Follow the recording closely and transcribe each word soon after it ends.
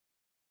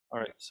All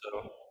right,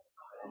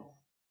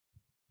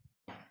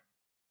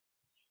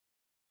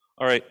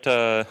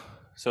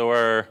 so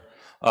our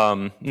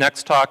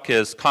next talk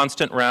is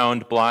constant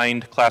round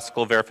blind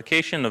classical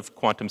verification of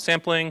quantum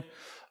sampling.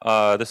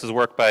 This is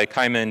work by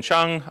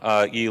Chung,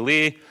 Yi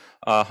Li,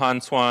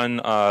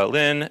 Han-Hsuan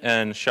Lin,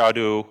 and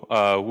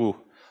Xiaodi Wu.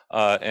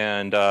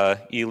 And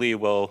Yi Li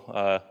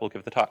will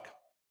give the talk.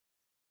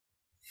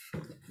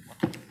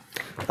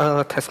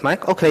 Test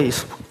mic. Okay,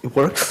 it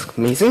works.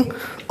 Amazing.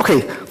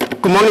 Okay,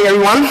 good morning,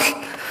 everyone.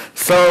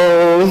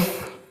 So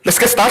let's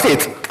get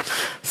started.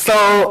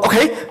 So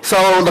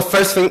the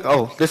first thing.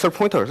 Oh, there's a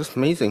pointer. That's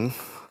amazing.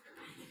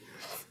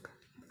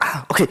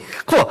 Okay,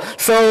 cool.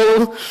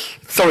 So,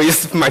 sorry,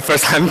 this is my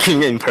first time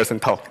giving an in-person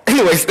talk.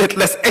 Anyways,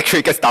 let's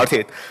actually get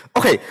started.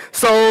 Okay,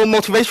 so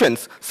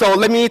motivations. So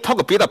let me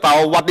talk a bit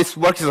about what this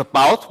work is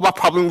about, what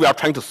problem we are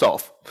trying to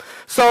solve.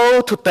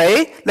 So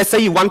today, let's say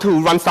you want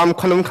to run some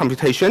quantum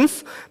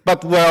computations,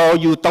 but well,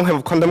 you don't have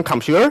a quantum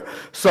computer.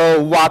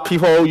 So what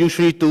people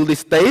usually do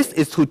these days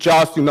is to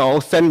just,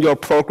 send your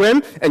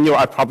program and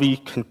I probably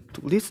can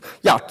do this.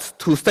 Yeah,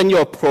 to send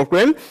your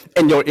program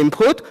and your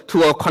input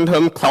to a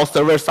quantum cloud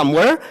server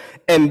somewhere,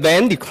 and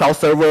then the cloud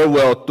server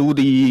will do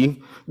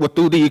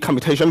the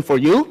computation for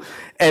you,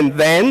 and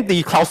then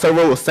the cloud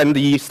server will send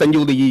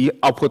you the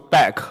output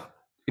back.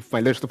 If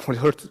my little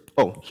pointer,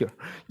 oh, here.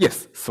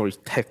 Yes, sorry,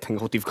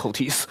 technical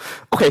difficulties.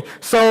 Okay,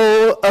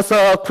 so as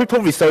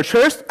crypto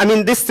researchers, I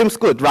mean, this seems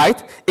good,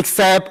 right?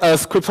 Except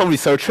as crypto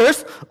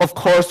researchers, of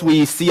course,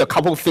 we see a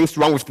couple of things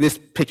wrong with this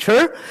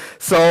picture.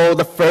 So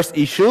the first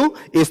issue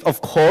is,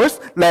 of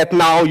course, that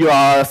now you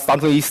are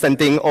suddenly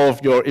sending all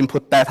of your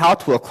input data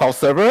to a cloud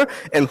server,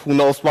 and who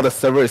knows what the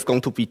server is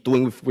going to be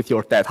doing with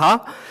your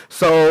data.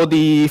 So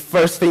the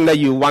first thing that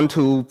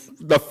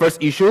the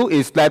first issue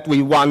is that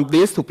we want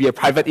this to be a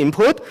private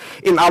input.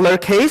 In our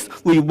case,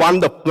 we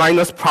want the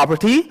blindness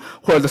property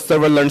where the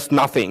server learns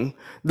nothing.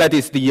 That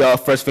is the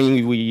first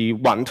thing we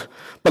want.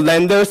 But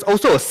then there's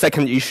also a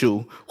second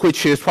issue,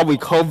 which is what we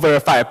call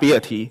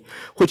verifiability,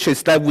 which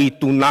is that we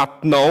do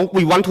not know,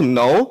 we want to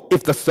know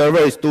if the server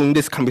is doing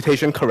this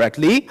computation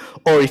correctly,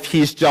 or if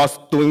he's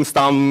just doing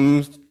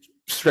some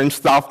strange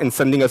stuff and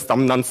sending us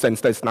some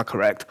nonsense that's not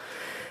correct.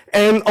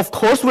 And of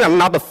course, we are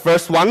not the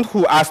first one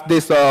who asked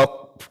this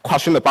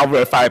question about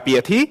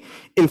verifiability.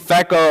 In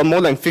fact, more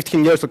than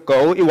 15 years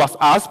ago, it was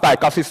asked by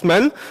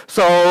Gottesman,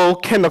 so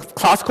can a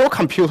classical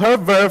computer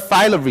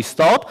verify the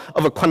result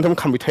of a quantum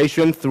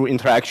computation through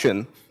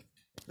interaction?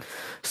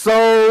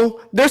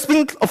 So there's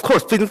been, of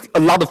course, a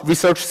lot of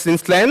research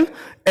since then,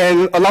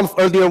 and a lot of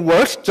earlier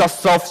works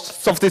just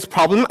solve this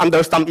problem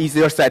under some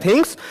easier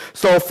settings.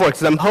 So for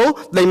example,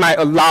 they might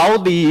allow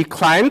the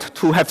client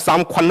to have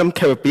some quantum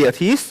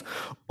capabilities,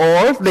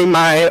 or they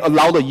might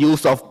allow the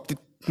use of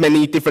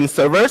many different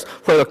servers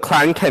where the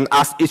client can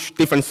ask each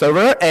different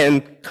server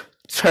and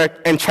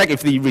check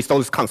if the result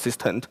is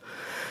consistent.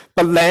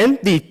 But then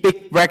the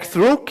big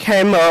breakthrough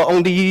came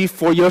only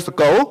 4 years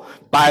ago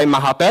by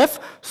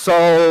Mahadev.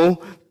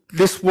 So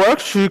this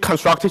work,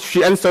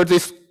 she answered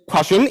this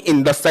question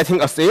in the setting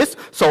as is.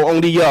 So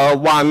only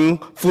one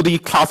fully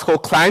classical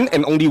client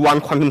and only one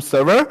quantum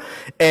server.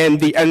 And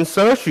the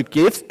answer she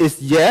gives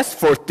is yes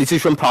for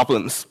decision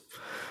problems.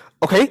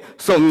 Okay,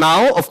 so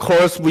now, of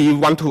course, we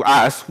want to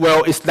ask,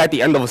 well, is that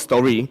the end of the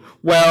story?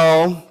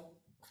 Well,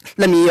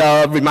 let me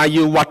remind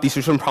you what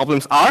decision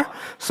problems are.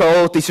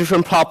 So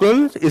decision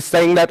problems is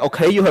saying that,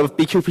 okay, you have a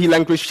BQP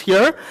language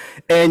here,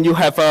 and you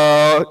have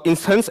an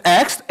instance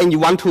X, and you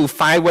want to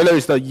find whether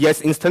it's a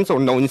yes instance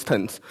or no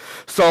instance.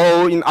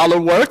 So in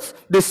other words,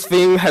 this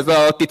thing has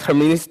a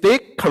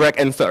deterministic correct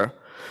answer.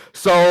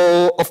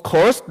 So of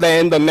course,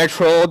 then the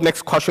natural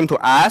next question to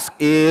ask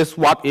is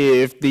what about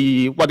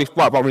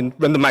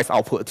randomized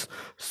outputs?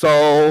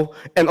 So,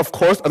 and of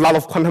course, a lot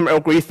of quantum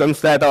algorithms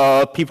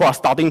that people are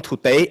studying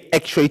today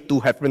actually do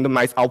have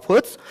randomized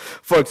outputs.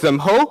 For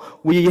example,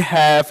 we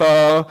have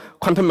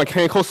quantum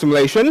mechanical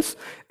simulations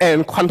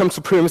and quantum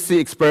supremacy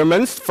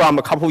experiments from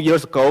a couple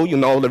years ago,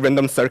 the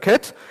random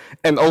circuit,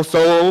 and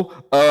also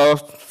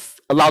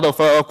a lot of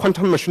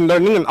quantum machine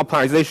learning and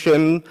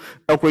optimization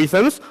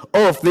algorithms.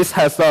 All of this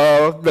has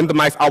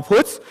randomized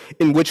outputs,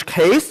 in which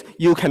case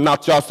you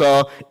cannot just,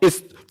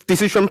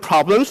 decision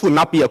problems will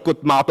not be a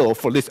good model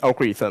for these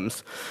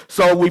algorithms.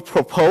 So we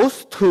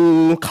propose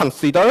to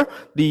consider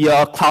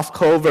the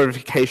classical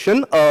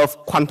verification of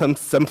quantum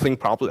sampling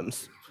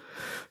problems.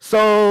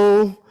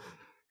 So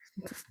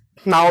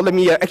now let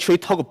me actually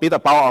talk a bit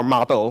about our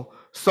model.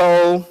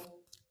 So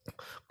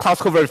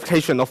classical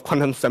verification of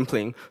quantum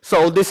sampling.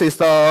 So this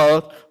is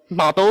a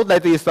model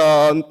that is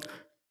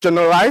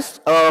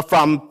generalized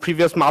from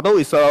previous model.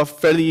 It's a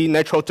fairly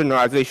natural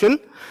generalization.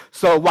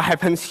 So what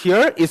happens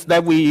here is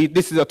that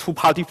this is a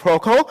two-party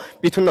protocol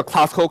between the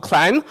classical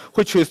client,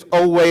 which is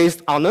always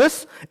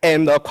honest,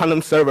 and the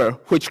quantum server,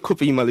 which could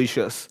be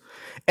malicious.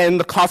 And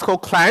the classical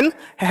client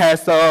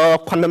has a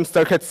quantum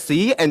circuit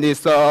C and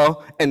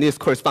its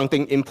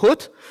corresponding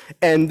input.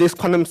 And this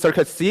quantum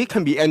circuit C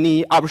can be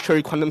any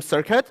arbitrary quantum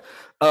circuit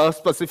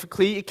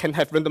Specifically, it can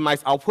have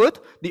randomized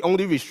output. The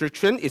only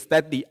restriction is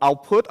that the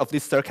output of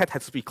this circuit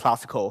has to be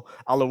classical.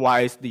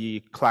 Otherwise, the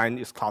client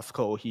is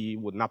classical. He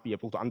would not be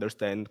able to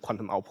understand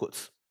quantum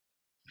outputs.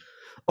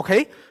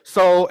 Okay,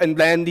 so, and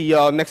then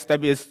the next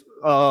step is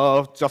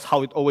just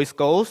how it always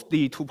goes.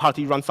 The two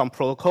parties run some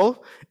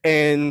protocol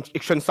and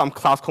exchange some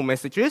classical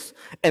messages.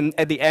 And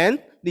at the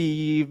end,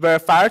 the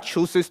verifier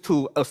chooses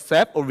to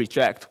accept or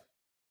reject.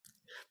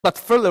 But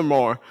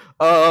furthermore,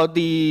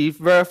 the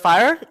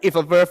verifier, if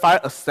a verifier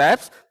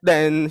accepts,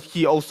 then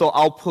he also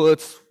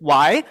outputs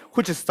Y,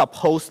 which is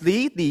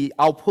supposedly the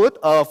output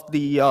of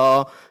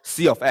the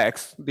C of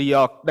X,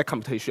 the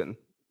computation.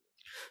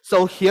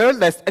 So here,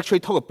 let's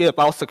actually talk a bit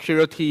about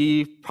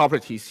security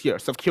properties here,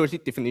 security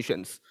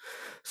definitions.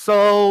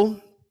 So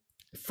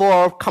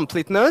for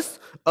completeness,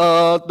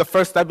 the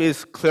first step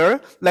is clear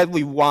that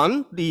we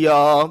want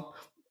the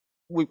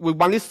we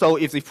want it so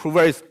if the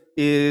prover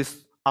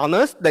is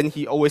honest, then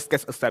he always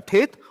gets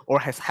accepted or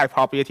has high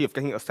probability of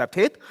getting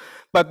accepted.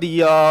 But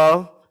the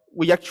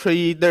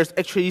there's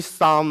actually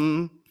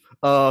some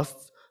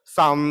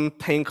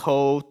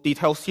technical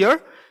details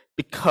here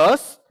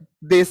because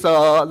this,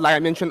 like I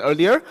mentioned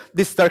earlier,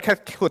 this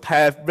circuit could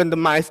have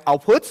randomized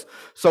outputs.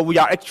 So we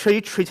are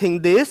actually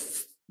treating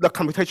this, the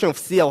computation of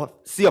C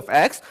of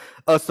X,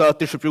 as a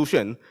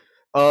distribution.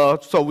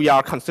 So we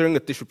are considering a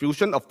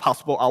distribution of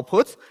possible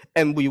outputs,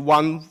 and we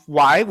want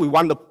Y, we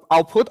want the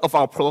output of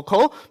our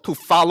protocol to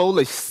follow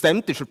the same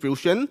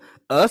distribution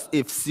as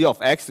if C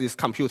of X is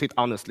computed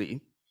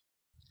honestly.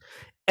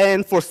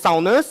 And for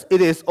soundness, it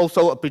is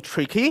also a bit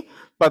tricky,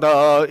 but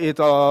it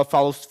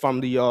follows from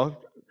the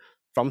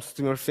from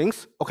similar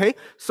things. Okay,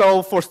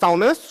 so for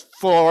soundness,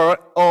 for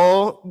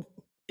all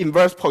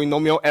inverse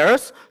polynomial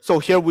errors, so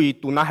here we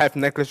do not have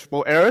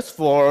negligible errors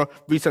for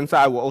reasons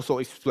that I will also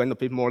explain a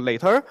bit more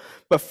later.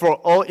 But for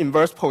all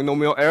inverse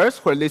polynomial errors,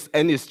 where this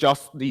n is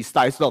just the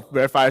size of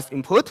verifier's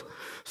input,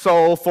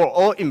 so for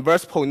all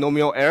inverse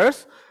polynomial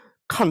errors,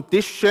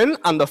 condition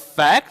on the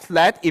fact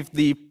that if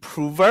the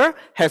prover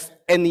has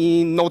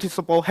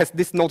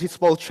this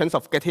noticeable chance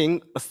of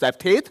getting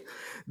accepted,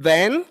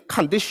 then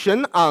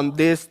condition on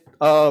this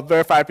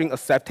verifier being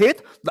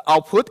accepted, the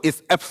output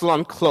is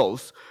epsilon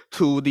close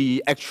to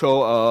the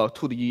actual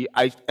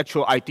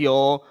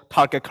ideal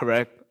target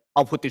correct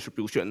output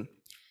distribution.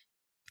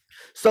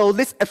 So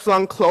this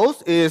epsilon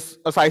close is,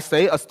 as I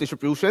say, as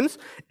distributions,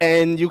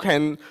 and you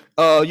can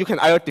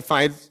either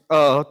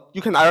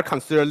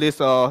consider this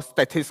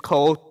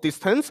statistical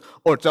distance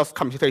or just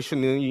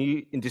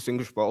computationally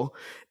indistinguishable.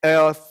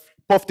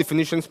 Both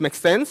definitions make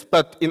sense,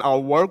 but in our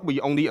work we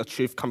only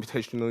achieve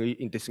computationally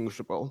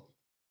indistinguishable.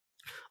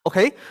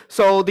 Okay,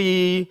 so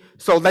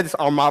that is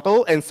our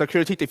model and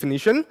security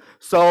definition.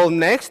 So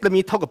next, let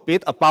me talk a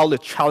bit about the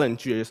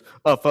challenges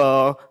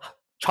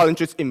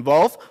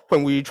involved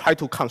when we try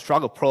to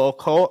construct a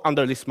protocol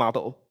under this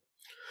model.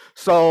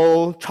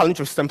 So challenge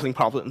with sampling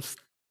problems.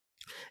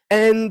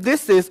 And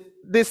this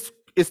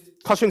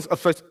question is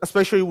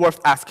especially worth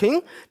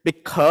asking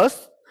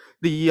because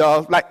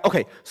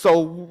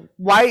so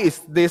why is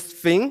this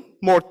thing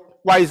more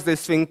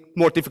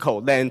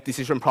difficult than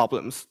decision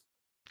problems?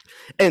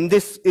 And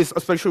this is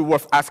especially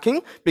worth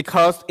asking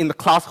because in the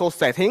classical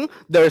setting,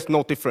 there is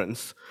no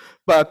difference.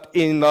 But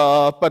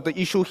the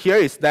issue here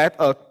is that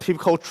a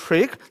typical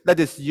trick that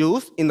is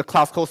used in the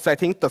classical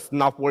setting does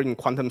not work in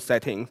quantum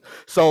setting.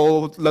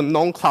 So the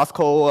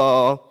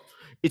non-classical,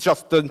 it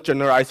just doesn't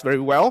generalize very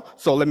well.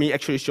 So let me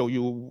actually show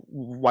you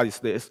what is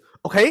this.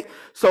 Okay,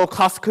 so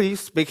classically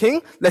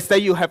speaking, let's say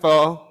you have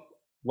a,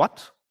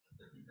 what?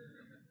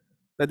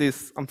 That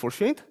is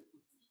unfortunate.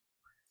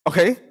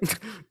 Okay.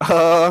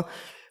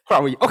 Where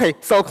are we? Okay,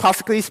 so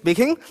classically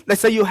speaking, let's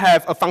say you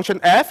have a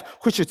function f,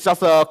 which is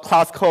just a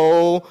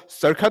classical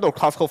circuit or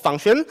classical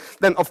function.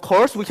 Then of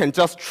course we can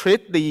just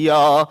treat we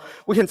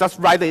can just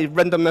write the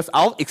randomness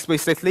out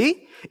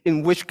explicitly,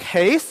 in which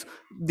case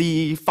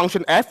the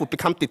function f would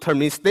become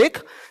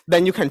deterministic.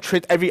 Then you can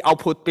treat every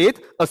output bit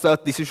as a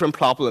decision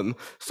problem.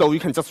 So you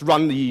can just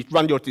run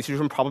your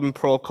decision problem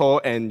protocol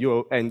and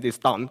it's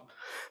done.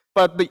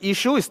 But the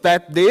issue is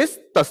that this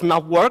does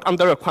not work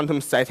under a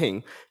quantum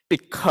setting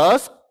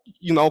because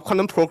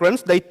quantum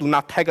programs, they do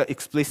not take an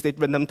explicit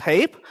random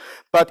tape,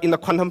 but in a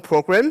quantum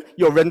program,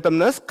 your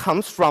randomness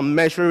comes from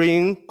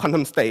measuring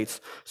quantum states.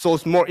 So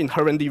it's more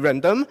inherently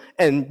random,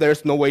 and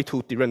there's no way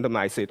to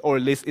de-randomize it, or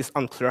at least it's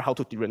unclear how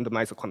to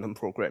de-randomize a quantum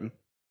program.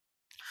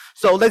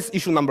 So that's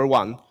issue number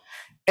one.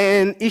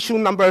 And issue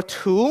number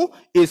two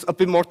is a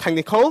bit more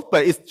technical,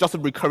 but it's just a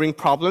recurring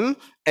problem.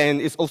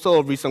 And it's also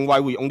a reason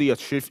why we only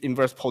achieve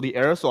inverse poly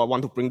error. So I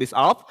want to bring this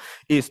up,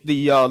 is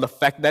the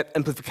fact that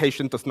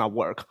amplification does not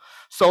work.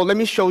 So let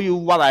me show you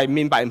what I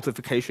mean by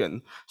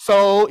amplification.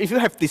 So if you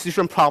have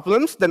decision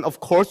problems, then of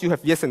course you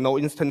have yes and no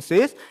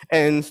instances.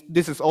 And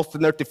this is also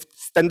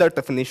standard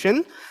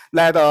definition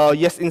that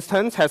yes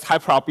instance has high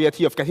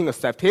probability of getting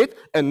accepted,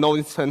 and no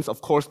instance,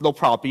 of course, low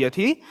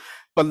probability.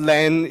 But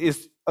then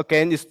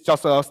again, it's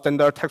just a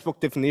standard textbook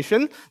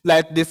definition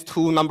that these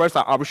two numbers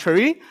are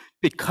arbitrary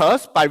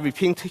because by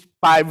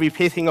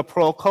repeating a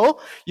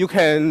protocol, you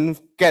can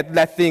get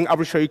that thing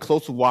arbitrarily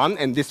close to 1,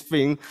 and this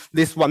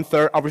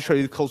 1/3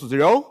 arbitrarily close to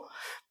 0.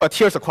 But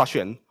here's a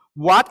question.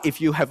 What if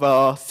you have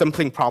a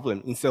sampling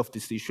problem instead of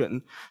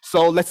decision?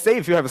 So let's say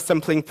if you have a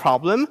sampling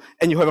problem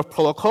and you have a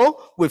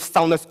protocol with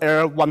soundness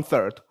error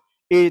 1/3.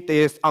 It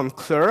is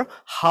unclear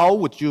how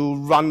would you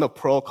run the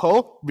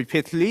protocol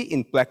repeatedly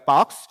in black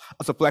box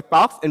as a black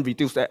box and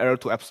reduce the error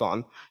to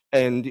epsilon.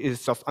 And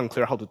it's just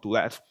unclear how to do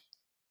that.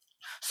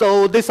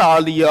 So these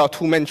are the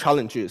 2 main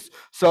challenges.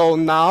 So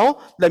now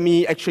let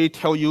me actually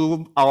tell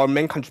you our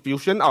main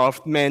contribution, our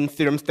main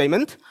theorem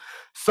statement.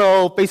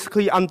 So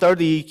basically under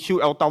the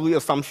QLW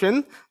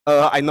assumption,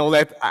 I know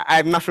that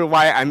I'm not sure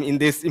why I'm in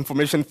this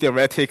information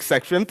theoretic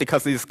section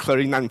because it's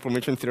clearly not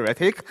information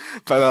theoretic,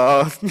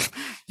 but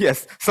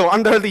yes. So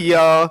under the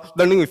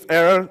learning with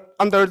error,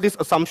 under this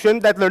assumption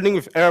that learning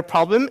with error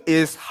problem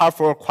is hard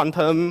for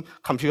quantum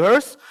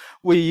computers,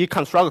 we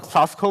construct a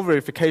classical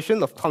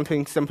verification of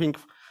quantum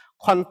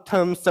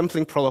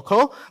sampling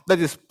protocol that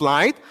is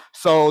blind.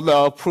 So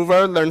the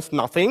prover learns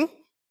nothing.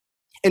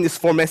 And it's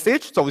 4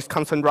 message, so it's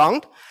constant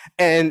round.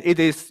 And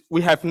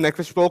we have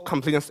negligible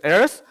completeness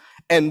errors,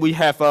 and we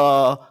have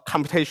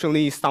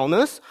computationally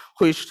soundness,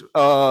 which,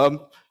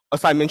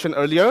 as I mentioned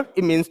earlier,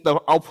 it means the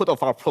output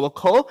of our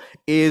protocol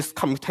is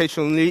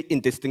computationally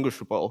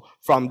indistinguishable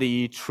from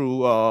the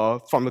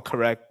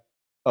correct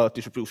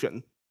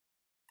distribution.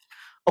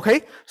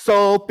 Okay,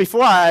 so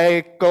before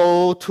I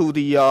go to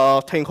the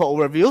technical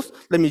overviews,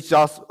 let me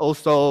just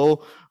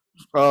also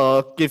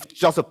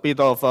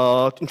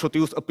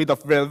introduce a bit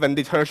of relevant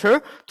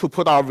literature to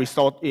put our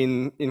result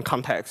in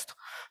context.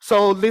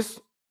 So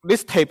this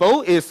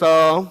table is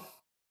on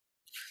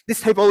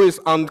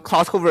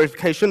classical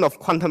verification of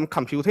quantum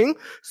computing.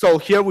 So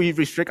here we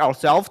restrict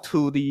ourselves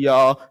to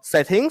the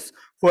settings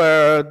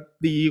where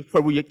we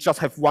just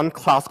have 1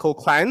 classical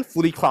client,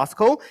 fully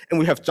classical, and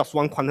we have just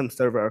 1 quantum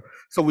server.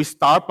 So we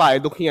start by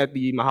looking at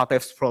the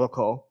Mahadev's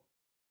protocol.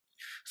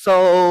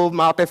 So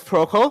Mahadev's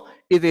protocol,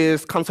 it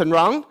is constant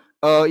round.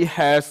 It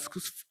has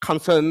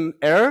constant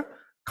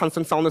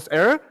soundness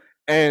error,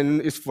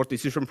 and it's for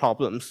decision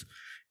problems.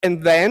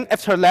 And then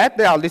after that,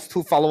 there are these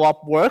 2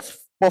 follow-up works,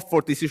 both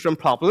for decision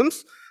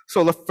problems.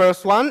 So the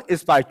first one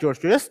is by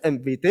Georgius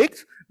and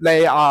Vidic.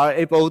 They are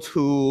able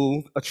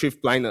to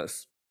achieve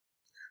blindness.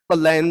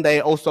 But then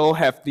they also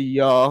have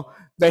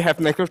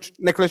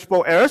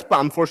negligible errors, but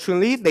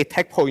unfortunately, they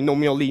take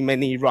polynomially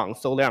many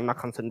rounds, so they are not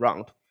constant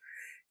round.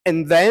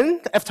 And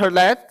then after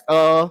that,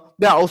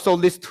 there are also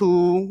these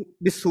two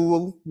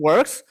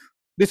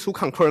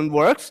concurrent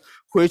works,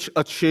 which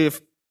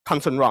achieve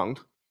constant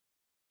round.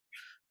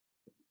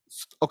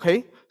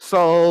 Okay,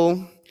 so,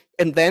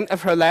 and then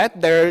after that,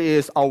 there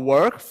is our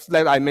work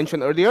that I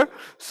mentioned earlier.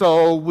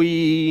 So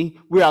we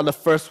are the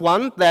first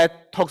one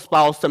that talks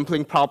about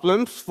sampling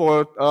problems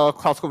for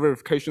classical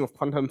verification of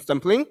quantum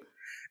sampling.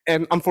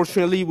 And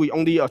unfortunately, we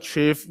only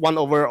achieve 1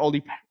 over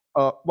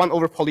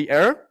poly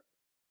error.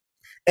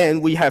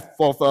 And we have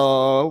both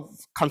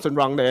constant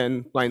round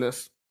and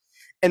blindness.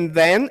 And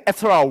then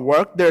after our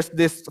work, there's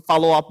this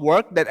follow-up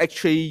work that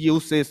actually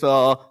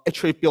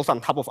builds on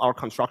top of our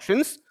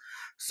constructions.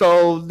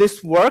 So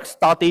this work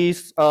setting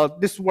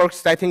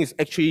is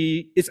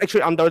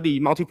actually under the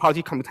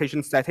multi-party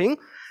computation setting,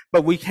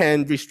 but we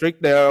can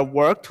restrict their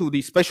work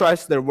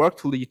specialize their work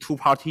to the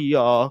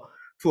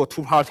to a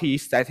 2-party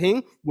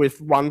setting with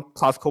 1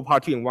 classical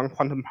party and 1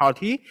 quantum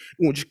party,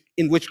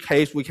 in which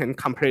case we can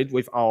compare it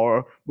with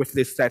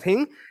this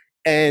setting.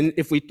 And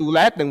if we do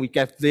that, then we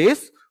get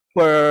this,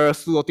 where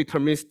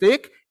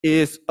pseudo-deterministic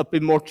is a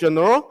bit more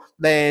general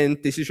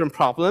than decision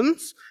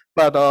problems,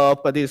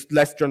 but is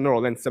less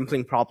general than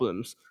sampling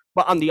problems.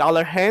 But on the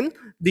other hand,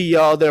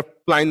 their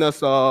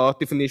blindness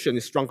definition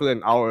is stronger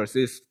than ours.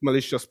 It's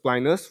malicious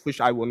blindness, which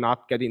I will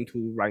not get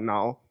into right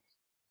now.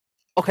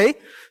 Okay,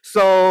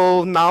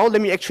 so now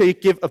let me actually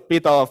give a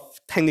bit of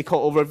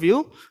technical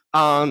overview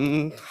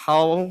on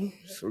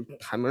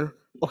timer.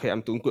 Okay,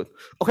 I'm doing good.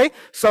 Okay,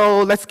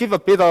 so let's give a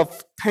bit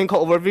of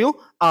technical overview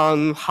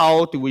on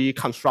how do we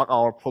construct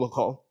our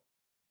protocol.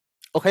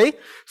 Okay,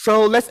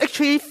 so let's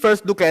actually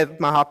first look at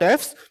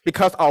Mahadev's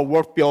because our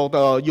work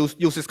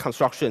uses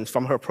constructions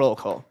from her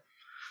protocol.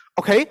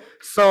 Okay,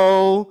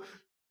 so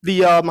the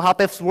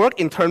Mahadev's work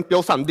in turn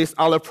builds on this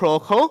other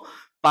protocol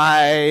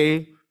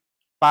by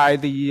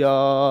the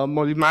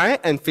Molimai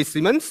and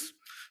Fitzsimmons.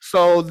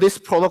 So this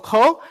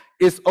protocol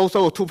is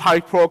also a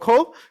 2-party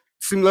protocol,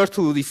 similar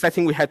to the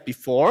setting we had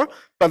before,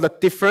 but the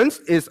difference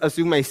is, as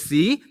you may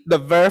see, the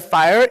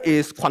verifier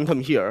is quantum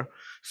here.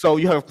 So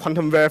you have a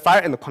quantum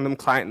verifier and a quantum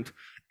client.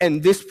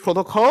 And this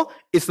protocol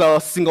is a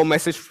single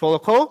message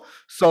protocol.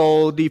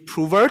 So the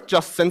prover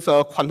just sends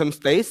a quantum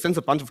state, sends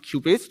a bunch of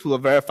qubits to the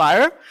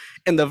verifier,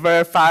 and the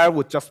verifier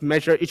would just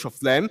measure each of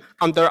them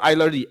under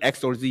either the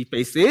X or Z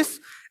basis.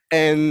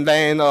 And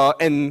then,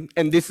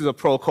 and this is a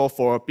protocol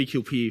for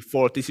BQP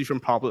for decision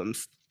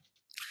problems.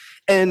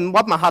 And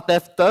what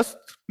Mahadev does,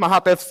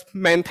 Mahadev's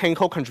main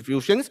technical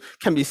contributions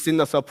can be seen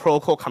as a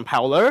protocol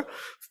compiler,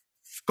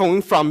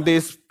 going from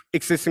this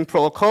existing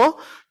protocol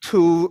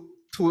to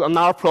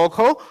another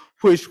protocol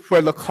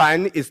where the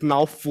client is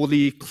now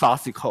fully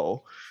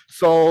classical.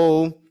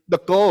 So the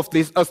goal of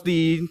this, as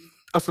the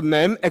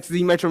name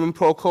XZ measurement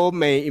protocol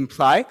may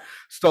imply,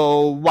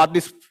 so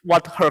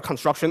what her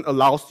construction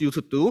allows you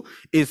to do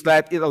is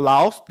that it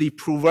allows the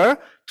prover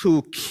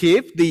to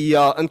keep the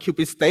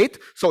unQP state.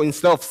 So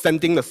instead of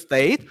sending the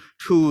state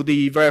to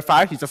the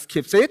verifier, he just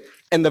keeps it,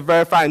 and the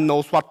verifier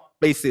knows what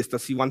basis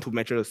does he want to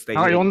measure the state.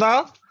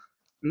 연다?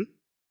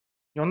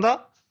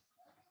 연다?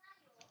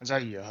 じゃあ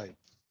いいや、はい。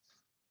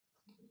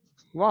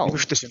 Wow.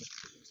 English ですよね。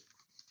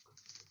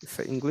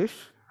 Is it English?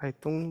 I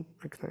don't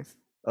recognize.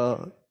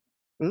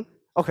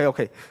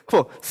 Okay,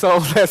 cool. So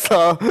let's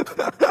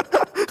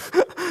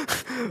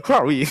where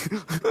are we?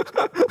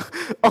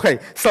 Okay,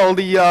 so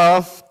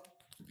the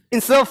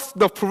instead of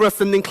the prover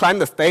sending client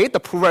the state, the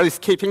prover is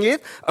keeping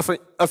it as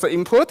an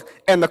input,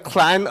 and the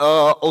client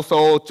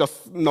also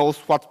just knows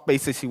what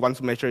basis he wants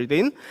to measure it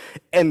in,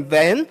 and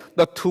then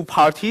the two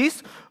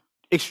parties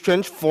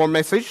exchange 4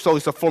 messages. So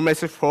it's a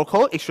 4-message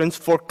protocol, exchange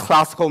 4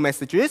 classical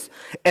messages,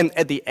 and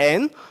at the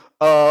end,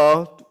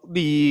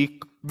 the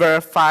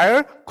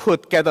verifier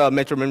could get a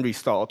measurement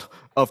result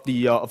of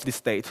the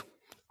state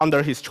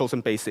under his chosen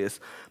basis.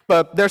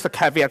 But there's a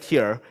caveat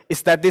here,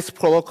 is that this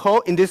protocol,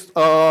 in this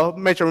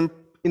measurement,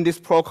 in this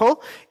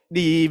protocol,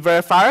 the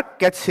verifier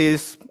gets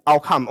his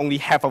outcome only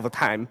half of the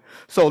time.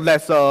 So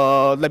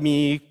let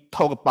me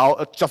talk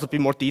about just a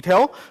bit more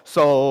detail.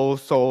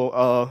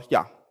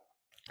 Yeah.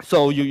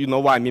 So you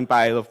know what I mean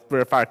by the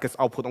verifier gets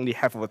output only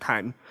half of the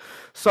time.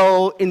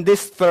 So in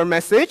this third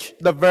message,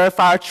 the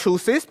verifier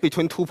chooses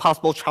between 2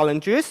 possible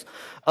challenges,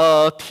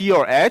 T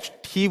or H.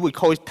 T we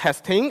call it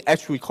testing,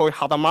 H we call it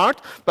Hadamard,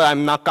 but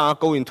I'm not gonna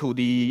go into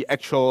the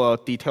actual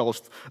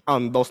details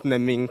on those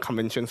naming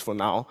conventions for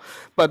now.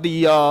 But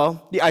the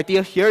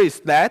idea here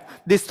is that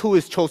this tool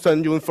is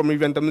chosen uniformly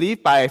randomly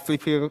by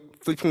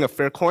flipping a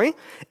fair coin,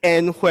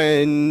 and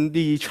when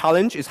the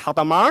challenge is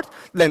Hadamard,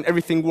 then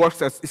everything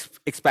works as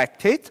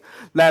expected.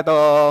 That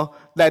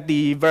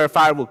the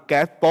verifier will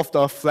get both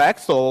the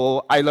flags,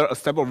 so either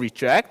accept or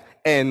reject,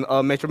 and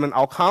a measurement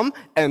outcome,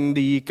 and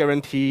the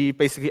guarantee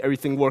basically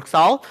everything works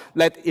out.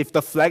 That if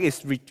the flag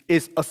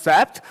is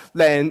accept,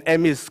 then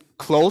M is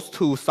close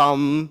to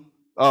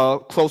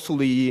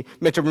the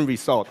measurement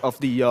result of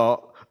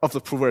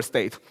the prover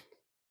state.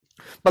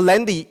 But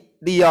then the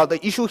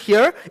issue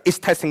here is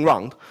testing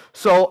round.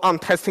 So on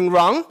testing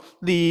round,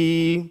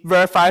 the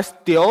verifier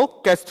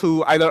still gets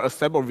to either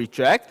accept or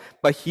reject,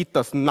 but he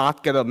does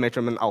not get a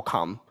measurement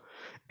outcome.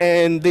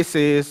 And this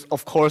is,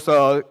 of course,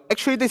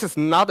 actually this is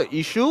not an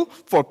issue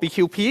for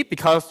BQP,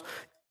 because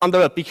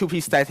under a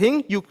BQP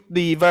setting,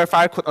 the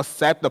verifier could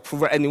accept the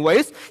prover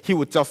anyways. He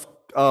would just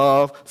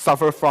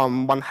suffer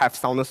from 1/2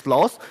 soundness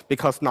loss,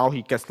 because now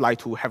he gets lied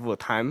to half the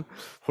time,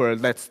 where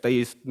that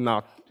state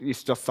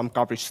is just some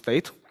garbage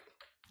state.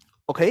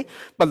 Okay,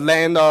 but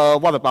then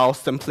what about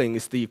sampling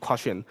is the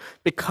question.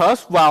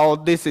 Because while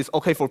this is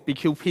okay for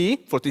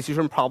BQP, for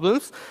decision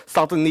problems,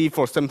 suddenly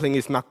for sampling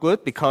is not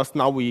good, because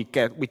now we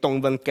don't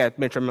even get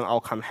measurement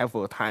outcome half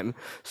of the time.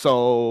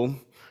 So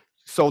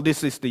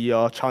this is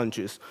the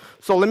challenges.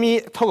 So let me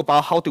talk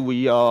about how do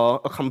we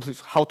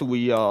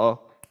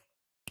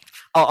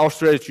our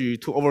strategy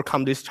to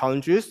overcome these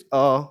challenges.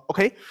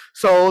 Okay,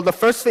 so the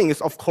first thing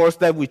is, of course,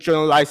 that we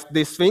generalize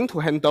this thing to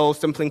handle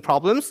sampling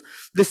problems.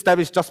 This step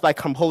is just by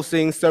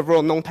composing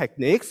several known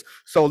techniques.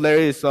 So there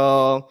is,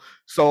 so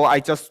I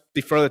just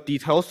defer the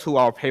details to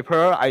our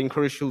paper. I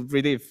encourage you to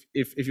read it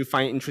if you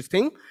find it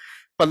interesting.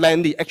 But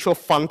then the actual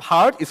fun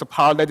part is a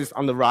part that is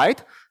on the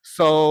right.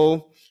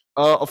 So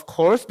of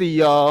course,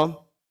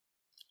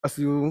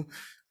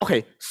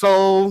 okay,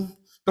 so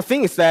the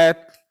thing is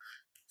that,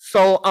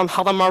 so on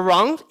Hadamard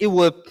round,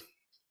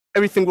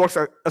 everything works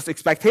as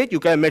expected. You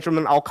get a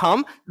measurement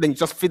outcome, then you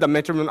just feed the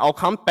measurement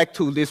outcome back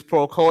to this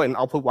protocol and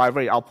output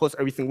whatever it outputs,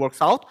 everything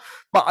works out.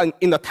 But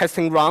in the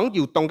testing round,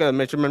 you don't get a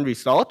measurement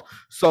result.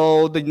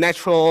 So the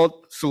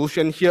natural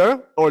solution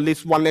here, or at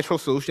least one natural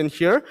solution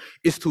here,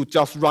 is to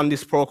just run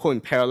this protocol in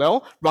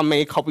parallel, run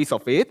many copies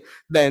of it.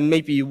 Then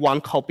maybe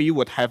one copy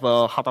would have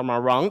a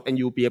Hadamard round, and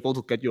you'll be able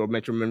to get your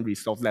measurement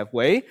result that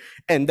way.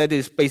 And that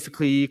is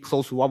basically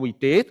close to what we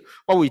did.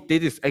 What we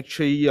did is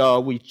actually,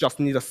 we just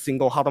need a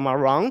single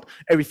Hadamard round.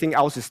 Everything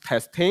else is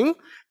testing,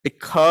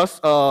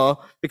 because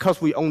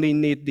we only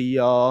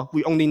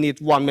need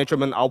one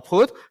measurement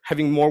output.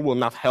 Having more will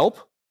not help.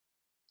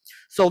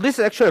 So this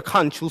is actually a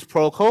cut and choose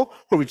protocol,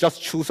 where we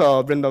just choose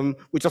a random.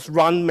 We just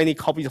run many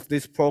copies of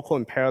this protocol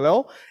in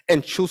parallel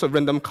and choose a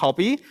random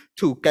copy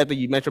to get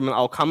the measurement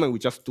outcome, and we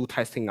just do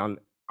testing on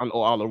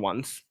all other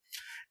ones.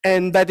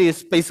 And that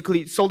is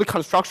basically, so the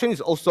construction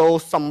is also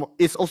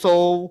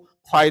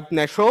quite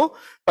natural,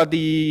 but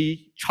the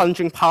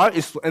challenging part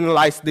is to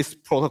analyze this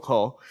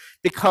protocol.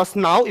 Because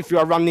now, if you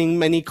are running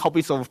many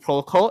copies of a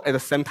protocol at the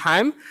same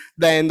time,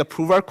 then the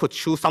prover could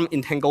choose some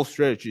entangled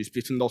strategies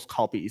between those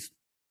copies.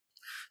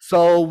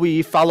 So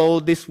we follow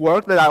this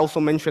work that I also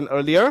mentioned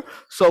earlier.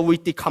 So we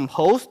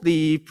decompose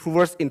the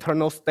prover's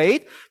internal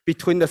state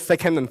between the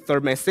second and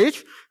third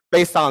message,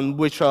 based on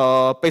which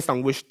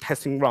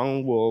testing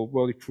run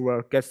will the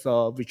prover gets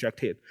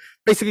rejected.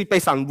 Basically,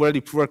 based on where the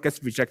prover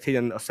gets rejected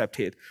and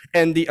accepted,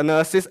 and the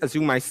analysis, as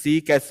you might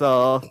see, gets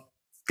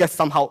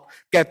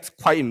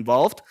quite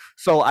involved.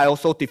 So I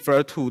also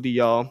defer to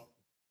the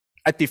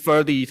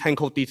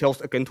technical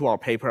details again to our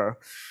paper.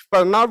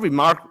 But another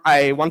remark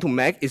I want to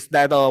make is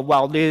that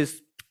while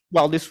this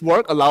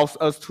work allows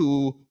us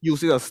to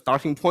use it as a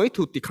starting point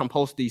to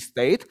decompose the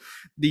state,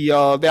 there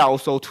are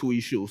also two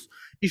issues.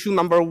 Issue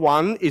number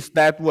one is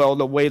that, well,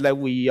 the way that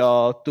we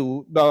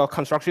do the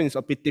construction is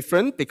a bit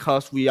different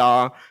because we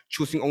are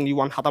choosing only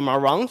one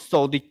Hadamard round,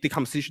 so the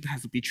decomposition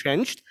has to be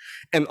changed.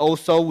 And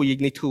also we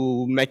need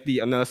to make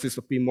the analysis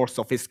a bit more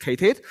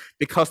sophisticated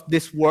because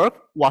this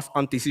work was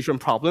on decision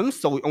problems,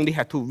 so we only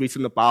had to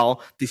reason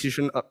about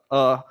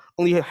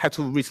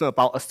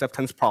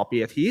acceptance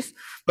probabilities,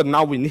 but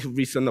now we need to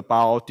reason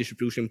about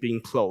distribution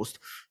being close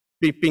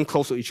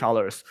to each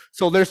other's.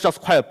 So there's just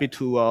quite a bit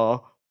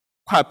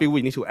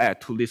we need to add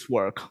to this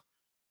work.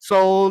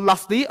 So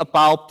lastly,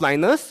 about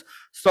blindness.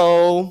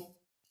 So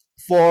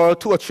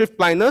to achieve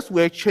blindness,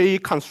 we actually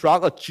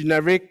construct a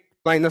generic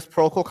blindness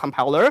protocol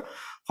compiler.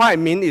 What I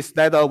mean is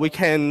that we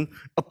can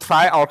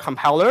apply our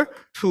compiler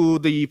to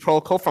the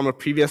protocol from a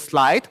previous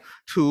slide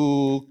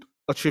to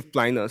achieve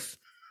blindness.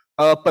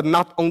 But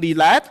not only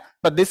that,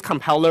 but this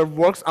compiler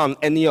works on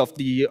any of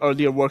the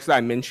earlier works that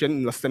I mentioned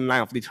in the same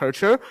line of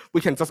literature.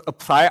 We can just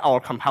apply our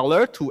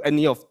compiler to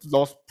any of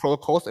those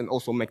protocols and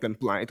also make them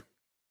blind.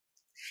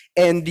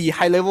 And the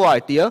high-level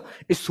idea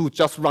is to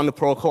just run the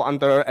protocol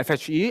under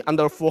FHE,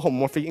 under full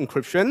homomorphic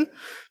encryption.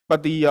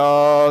 But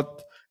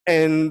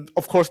and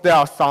of course, there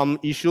are some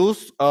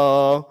issues,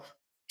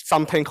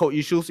 some technical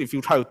issues if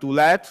you try to do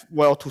that.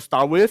 Well, to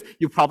start with,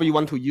 you probably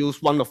want to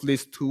use one of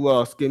these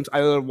two schemes,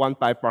 either one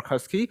by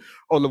Barkowski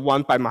or the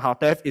one by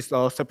Mahadev. It's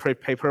a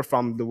separate paper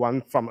from the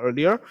one from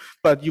earlier,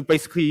 but you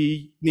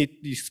basically need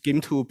the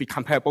scheme to be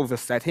compatible with the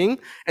setting.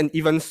 And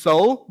even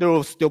so, there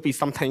will still be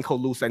some technical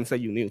loose ends that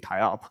you need to tie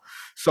up.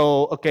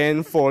 So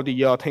again, for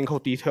the technical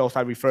details,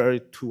 I refer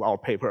to our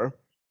paper.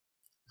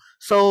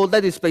 So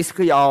that is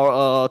basically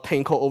our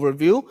technical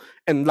overview.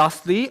 And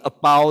lastly,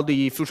 about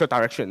the future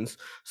directions.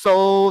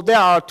 So there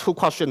are two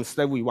questions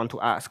that we want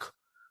to ask.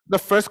 The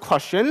first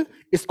question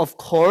is, of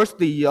course,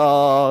 the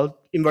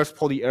inverse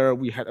poly error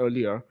we had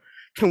earlier.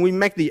 Can we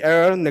make the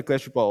error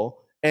negligible?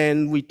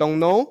 And we don't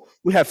know.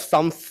 We have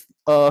some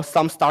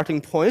starting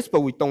points,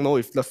 but we don't know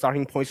if the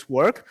starting points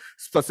work.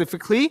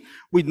 Specifically,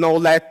 we know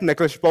that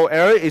negligible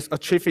error is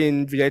achieved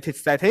in related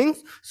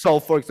settings. So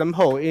for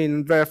example,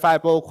 in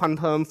verifiable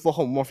quantum full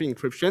homomorphic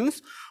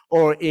encryptions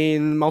or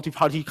in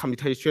multi-party quantum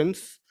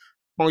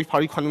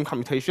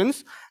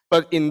computations.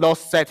 But in those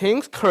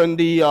settings, current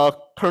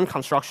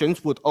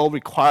constructions would all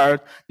require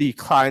the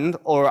client,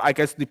 or I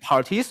guess the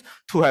parties,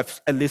 to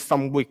have at least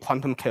some weak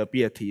quantum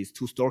capabilities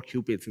to store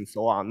qubits and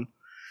so on.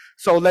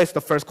 So that's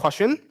the first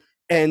question.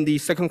 And the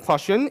second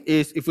question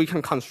is if we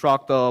can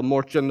construct a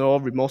more general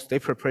remote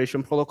state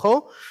preparation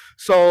protocol.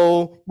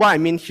 So what I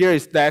mean here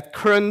is that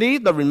currently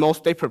the remote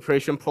state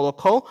preparation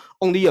protocol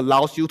only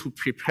allows you to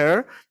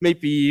prepare,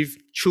 maybe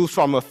choose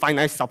from a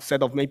finite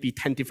subset of maybe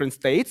 10 different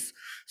states.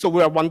 So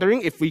we are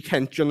wondering if we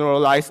can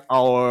generalize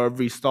our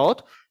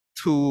result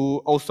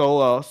to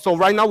also, so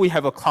right now we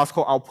have a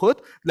classical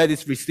output that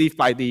is received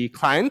by the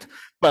client,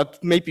 but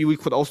maybe we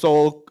could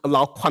also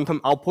allow quantum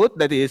output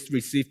that is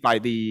received by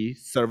the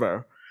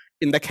server.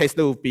 In that case,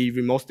 there will be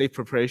remote state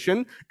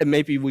preparation, and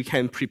maybe we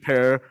can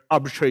prepare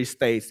arbitrary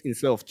states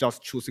instead of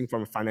just choosing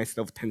from a finite set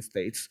of 10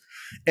 states.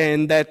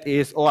 And that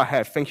is all I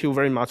have. Thank you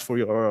very much for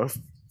your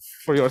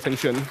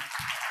attention.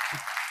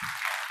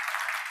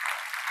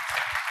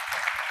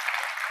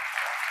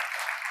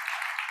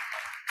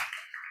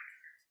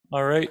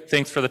 All right,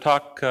 thanks for the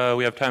talk.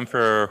 We have time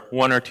for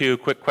one or two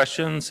quick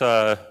questions.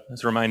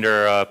 As a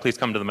reminder, please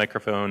come to the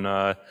microphone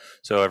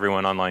so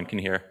everyone online can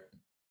hear.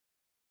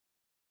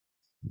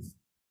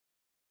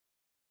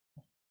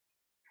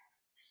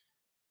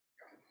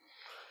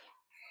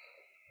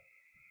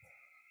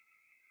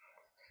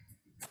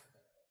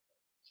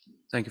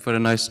 Thank you for the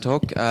nice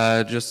talk.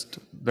 Just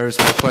very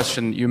small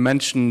question. You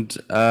mentioned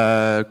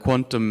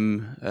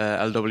quantum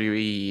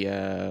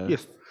LWE.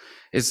 Yes.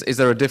 Is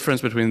there a difference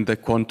between the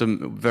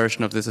quantum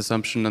version of this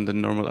assumption and the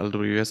normal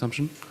LWE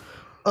assumption?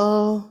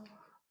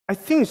 I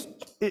think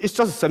it's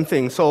just the same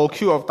thing. So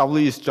Q of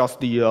W is just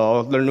the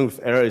learning with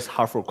error is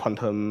hard for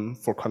quantum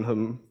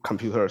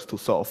computers to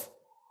solve.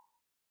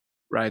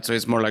 Right. So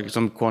it's more like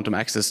some quantum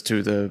access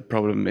to the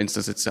problem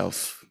instance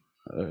itself.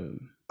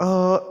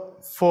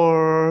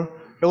 For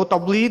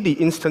LW, the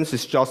instance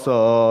is just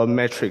a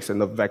matrix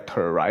and a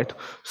vector, right?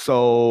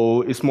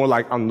 So it's more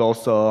like on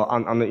those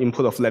on the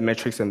input of that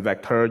matrix and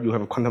vector, you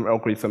have a quantum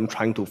algorithm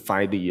trying to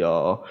find the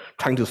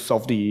trying to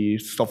solve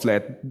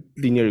that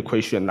linear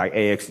equation like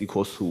AX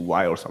equals to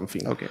Y or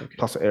something. Okay.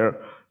 Plus error.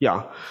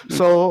 Yeah.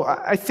 So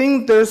I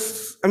think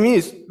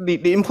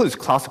the input is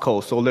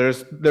classical, so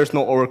there's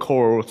no oracle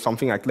or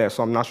something like that.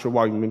 So I'm not sure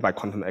what you mean by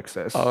quantum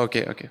access. Oh,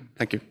 okay.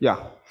 Thank you. Yeah.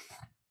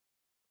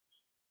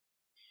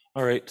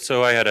 All right,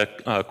 so I had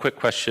a quick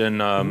question.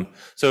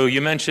 So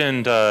you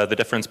mentioned the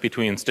difference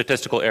between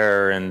statistical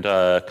error and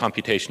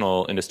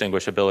computational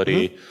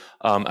indistinguishability.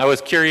 I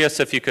was curious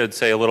if you could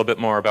say a little bit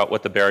more about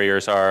what the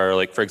barriers are.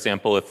 Like, for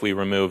example, if we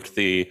removed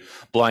the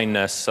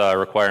blindness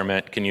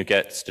requirement, can you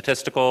get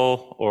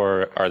statistical,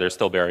 or are there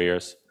still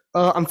barriers?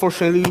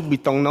 Unfortunately, we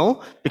don't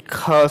know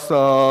because,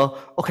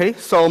 okay,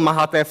 so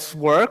Mahadev's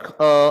work,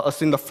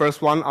 as in the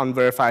first one on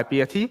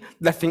verifiability,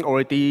 that thing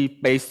already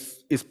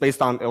is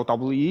based on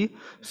LWE.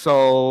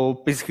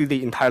 So basically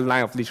the entire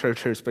line of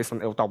literature is based on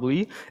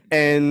LWE.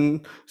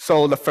 And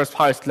so the first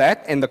part is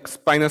that, and the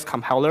spineless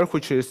compiler,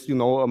 which is, a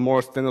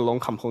more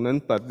standalone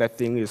component, but that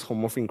thing is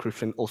homomorphic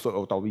encryption,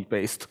 also LWE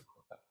based.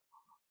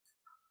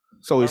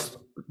 So it's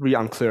really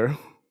unclear.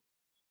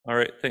 All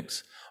right,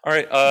 thanks. All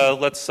right,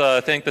 let's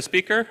thank the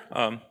speaker.